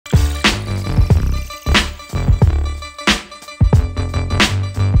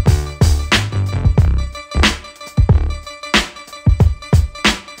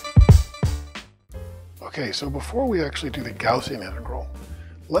Okay, so before we actually do the Gaussian integral,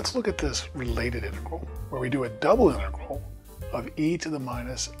 let's look at this related integral, where we do a double integral of e to the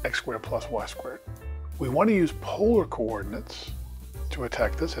minus x squared plus y squared. We want to use polar coordinates to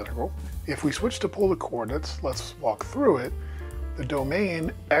attack this integral. If we switch to polar coordinates, let's walk through it. The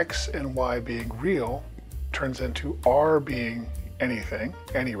domain x and y being real turns into r being anything,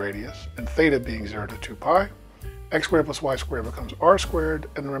 any radius, and theta being 0 to 2 pi. X squared plus y squared becomes r squared,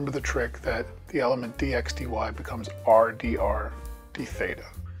 and remember the trick that the element dx dy becomes r dr d theta.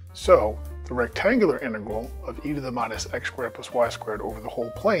 So the rectangular integral of e to the minus x squared plus y squared over the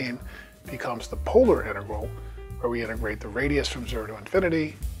whole plane becomes the polar integral, where we integrate the radius from 0 to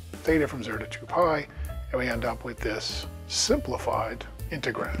infinity, theta from 0 to 2 pi, and we end up with this simplified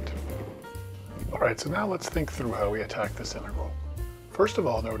integrand. Alright, so now let's think through how we attack this integral. First of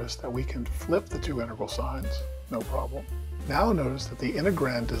all, notice that we can flip the two integral signs, no problem. Now notice that the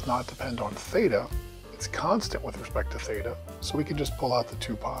integrand does not depend on theta, it's constant with respect to theta, so we can just pull out the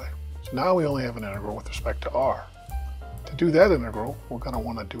 2 pi. So now we only have an integral with respect to r. To do that integral, we're going to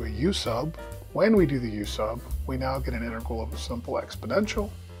want to do a u sub. When we do the u sub, we now get an integral of a simple exponential,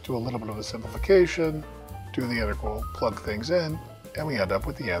 do a little bit of a simplification, do the integral, plug things in, and we end up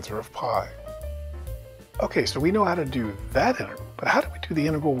with the answer of pi. Okay, so we know how to do that integral, but how do we do the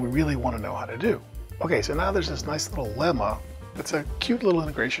integral we really want to know how to do? Okay, so now there's this nice little lemma that's a cute little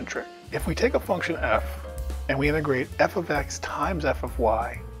integration trick. If we take a function f and we integrate f of x times f of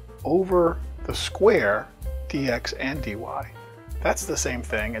y over the square dx and dy, that's the same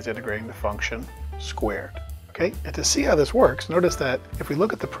thing as integrating the function squared. Okay, and to see how this works, notice that if we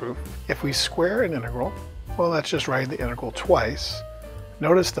look at the proof, if we square an integral, well, that's just writing the integral twice.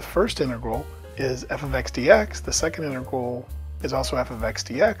 Notice the first integral is f of x dx, the second integral is also f of x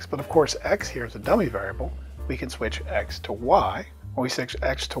dx, but of course x here is a dummy variable. We can switch x to y. When we switch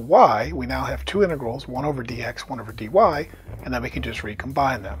x to y, we now have two integrals, one over dx, one over dy, and then we can just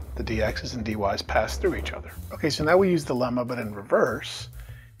recombine them. The dx's and dy's pass through each other. Okay, so now we use the lemma, but in reverse.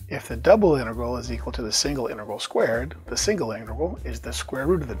 If the double integral is equal to the single integral squared, the single integral is the square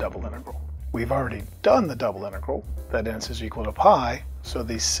root of the double integral. We've already done the double integral, that n is equal to pi, so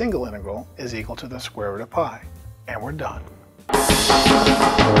the single integral is equal to the square root of pi. And we're done.